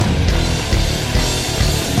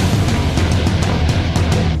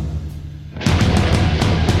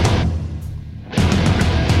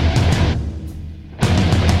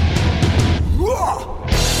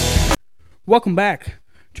Welcome back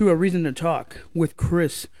to A Reason to Talk with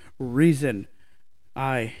Chris Reason.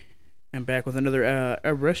 I am back with another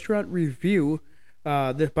a restaurant review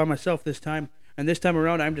by myself this time. And this time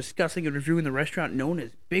around, I'm discussing and reviewing the restaurant known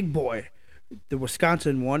as Big Boy, the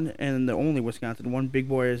Wisconsin one, and the only Wisconsin one. Big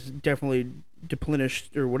Boy is definitely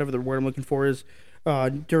deplenished, or whatever the word I'm looking for is.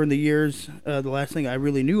 During the years, the last thing I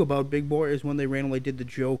really knew about Big Boy is when they randomly did the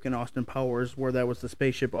joke in Austin Powers, where that was the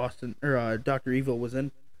spaceship Dr. Evil was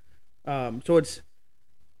in. So it's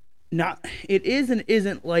not, it is and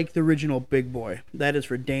isn't like the original Big Boy. That is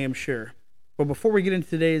for damn sure. But before we get into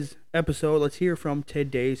today's episode, let's hear from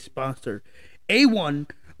today's sponsor, A1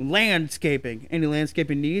 Landscaping. Any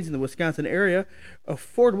landscaping needs in the Wisconsin area,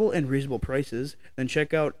 affordable and reasonable prices, then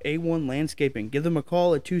check out A1 Landscaping. Give them a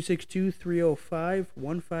call at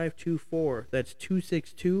 262-305-1524. That's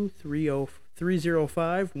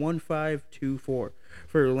 262-305-1524.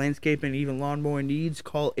 For landscaping and even lawn mowing needs,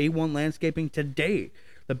 call A1 Landscaping today.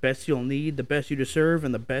 The best you'll need, the best you deserve,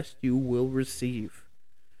 and the best you will receive.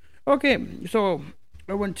 Okay, so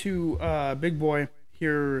I went to Big Boy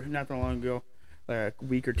here not that long ago, a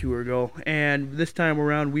week or two ago, and this time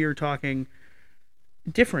around we are talking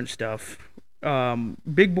different stuff.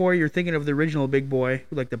 Big Boy, you're thinking of the original Big Boy,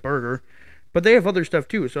 like the burger, but they have other stuff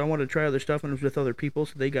too, so I wanted to try other stuff, and it was with other people,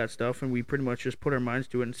 so they got stuff, and we pretty much just put our minds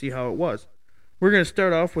to it and see how it was. We're going to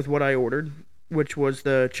start off with what I ordered, which was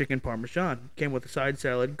the chicken parmesan. Came with a side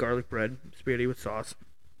salad, garlic bread, spaghetti with sauce,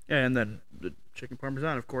 and then the chicken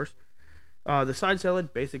parmesan, of course. The side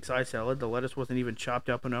salad, basic side salad. The lettuce wasn't even chopped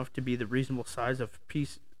up enough to be the reasonable size of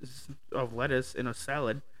pieces of lettuce in a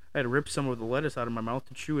salad. I had to rip some of the lettuce out of my mouth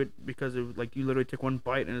to chew it because it was like you literally took one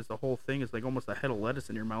bite and it's the whole thing is like almost a head of lettuce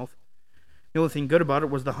in your mouth. The only thing good about it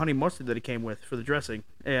was the honey mustard that it came with for the dressing.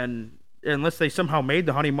 And unless they somehow made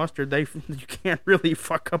the honey mustard, you can't really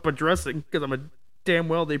fuck up a dressing because I'm a damn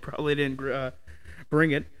well they probably didn't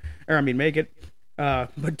make it.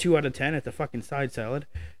 But 2 out of 10 at the fucking side salad.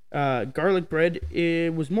 Garlic bread,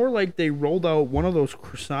 it was more like they rolled out one of those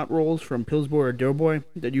croissant rolls from Pillsbury or Doughboy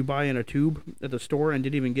that you buy in a tube at the store and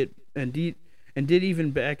did even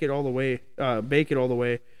bake it all the way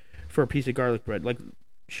for a piece of garlic bread. Like,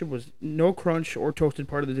 shit was no crunch or toasted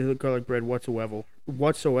part of the garlic bread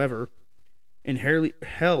whatsoever. And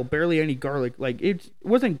hell, barely any garlic. Like, it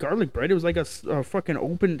wasn't garlic bread. It was like a fucking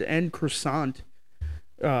opened end croissant,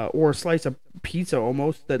 or a slice of pizza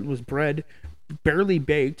almost that was bread. Barely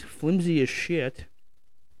baked, flimsy as shit,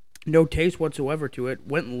 no taste whatsoever to it,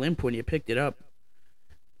 went limp when you picked it up.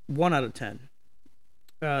 1 out of 10.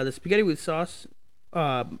 The spaghetti with sauce,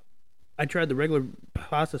 I tried the regular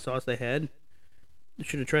pasta sauce they had. I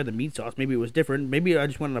should have tried the meat sauce. Maybe it was different. Maybe I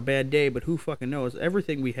just went on a bad day, but who fucking knows?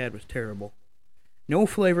 Everything we had was terrible. No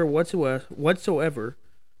flavor whatsoever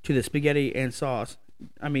to the spaghetti and sauce.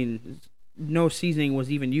 I mean, no seasoning was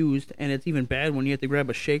even used, and it's even bad when you have to grab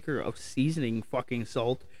a shaker of seasoning fucking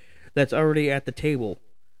salt that's already at the table.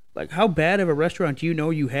 Like, how bad of a restaurant do you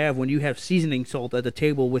know you have when you have seasoning salt at the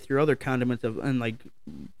table with your other condiments and like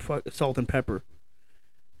salt and pepper?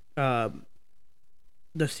 The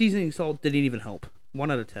seasoning salt didn't even help. 1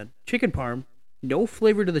 out of 10. Chicken parm, no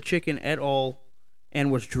flavor to the chicken at all, and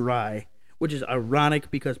was dry, which is ironic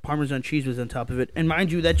because Parmesan cheese was on top of it. And mind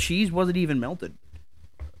you, that cheese wasn't even melted.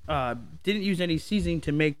 Didn't use any seasoning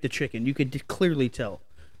to make the chicken. You could clearly tell.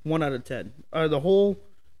 1 out of 10. The whole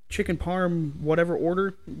chicken parm, whatever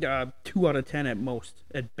order, 2 out of 10 at most,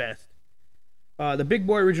 at best. The Big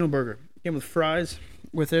Boy original burger came with fries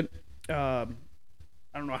with it.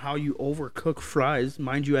 I don't know how you overcook fries.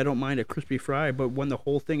 Mind you, I don't mind a crispy fry, but when the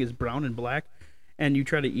whole thing is brown and black and you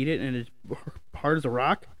try to eat it and it's hard as a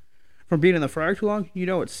rock from being in the fryer too long, you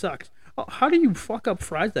know it sucks. How do you fuck up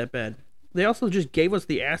fries that bad? They also just gave us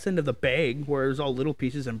the ass end of the bag where it was all little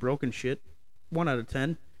pieces and broken shit. 1 out of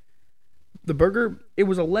 10. The burger, it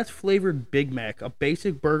was a less flavored Big Mac, a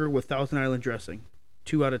basic burger with Thousand Island dressing.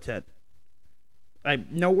 2 out of 10.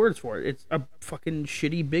 No words for it. It's a fucking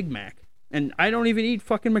shitty Big Mac. And I don't even eat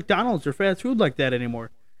fucking McDonald's or fast food like that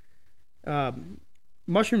anymore.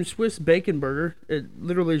 Mushroom Swiss bacon burger. It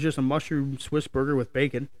literally is just a mushroom Swiss burger with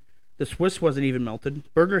bacon. The Swiss wasn't even melted.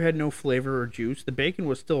 Burger had no flavor or juice. The bacon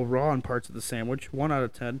was still raw in parts of the sandwich. 1 out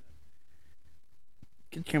of 10.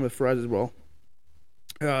 It came with fries as well.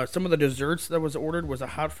 Some of the desserts that was ordered was a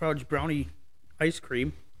hot fudge brownie ice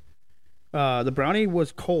cream. The brownie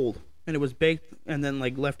was cold, and it was baked and then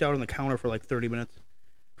like left out on the counter for like 30 minutes.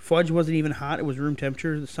 Fudge wasn't even hot. It was room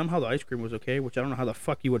temperature. Somehow the ice cream was okay, which I don't know how the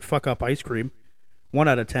fuck you would fuck up ice cream. 1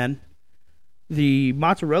 out of 10. The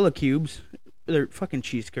mozzarella cubes, they're fucking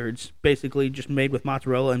cheese curds, basically just made with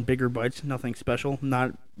mozzarella and bigger bites. Nothing special.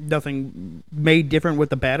 Nothing made different with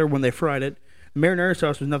the batter when they fried it. Marinara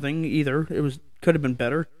sauce was nothing either. Could have been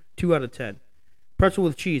better. 2 out of 10. Pretzel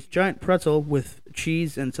with cheese. Giant pretzel with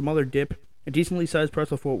cheese and some other dip. A decently sized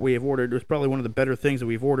pretzel for what we have ordered. It was probably one of the better things that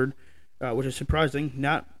we've ordered, which is surprising.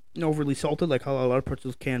 Not overly salted like how a lot of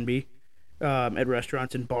pretzels can be at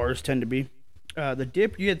restaurants and bars tend to be. The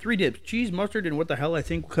dip, you had 3 dips. Cheese, mustard, and what the hell I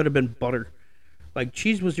think could have been butter. Like,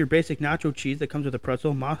 cheese was your basic nacho cheese that comes with a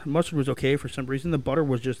pretzel. Mustard was okay for some reason. The butter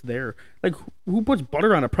was just there. Like, who puts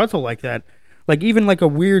butter on a pretzel like that? Like, even like a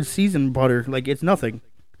weird seasoned butter. Like, it's nothing.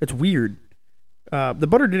 It's weird. The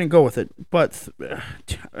butter didn't go with it, but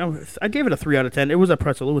I gave it a 3 out of 10. It was a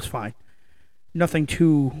pretzel. It was fine. Nothing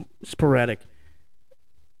too sporadic.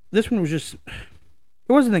 This one was just...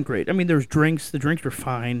 It wasn't that great. I mean, there was drinks. The drinks were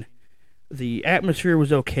fine. The atmosphere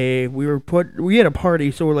was okay. We had a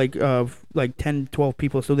party, so we're like 10, 12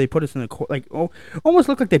 people. So they put us in almost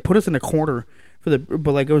looked like they put us in a corner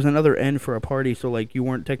but like it was another end for a party. So like you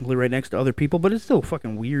weren't technically right next to other people, but it's still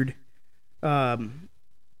fucking weird.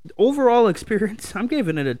 Overall experience, I'm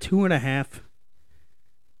giving it a 2.5,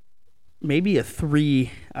 maybe a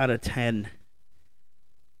 3 out of 10.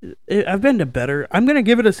 I've been to better. I'm going to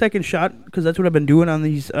give it a second shot because that's what I've been doing on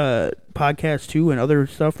these podcasts too and other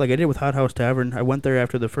stuff like I did with Hot House Tavern. I went there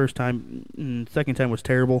after the first time, and second time was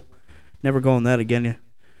terrible. Never going that again.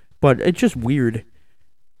 But it's just weird.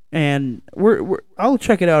 And I'll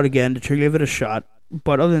check it out again to give it a shot.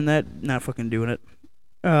 But other than that, not fucking doing it.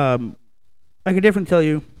 I can definitely tell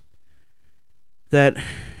you that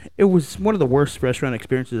it was one of the worst restaurant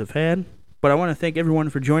experiences I've had. But I want to thank everyone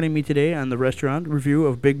for joining me today on the restaurant review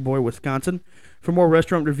of Big Boy, Wisconsin. For more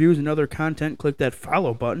restaurant reviews and other content, click that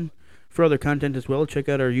follow button. For other content as well, check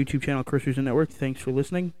out our YouTube channel, ChrisReasonNetwork. Thanks for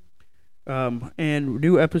listening. And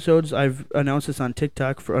new episodes, I've announced this on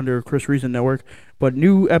TikTok under Chris Reason Network, but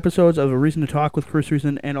new episodes of A Reason to Talk with Chris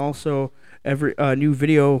Reason, and also every new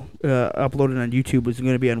video uploaded on YouTube is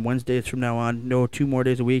going to be on Wednesdays from now on. No 2 more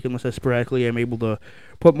days a week unless I sporadically am able to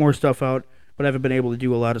put more stuff out. But I haven't been able to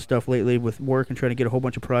do a lot of stuff lately with work and trying to get a whole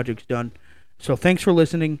bunch of projects done. So thanks for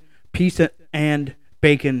listening. Peace and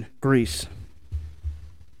bacon grease.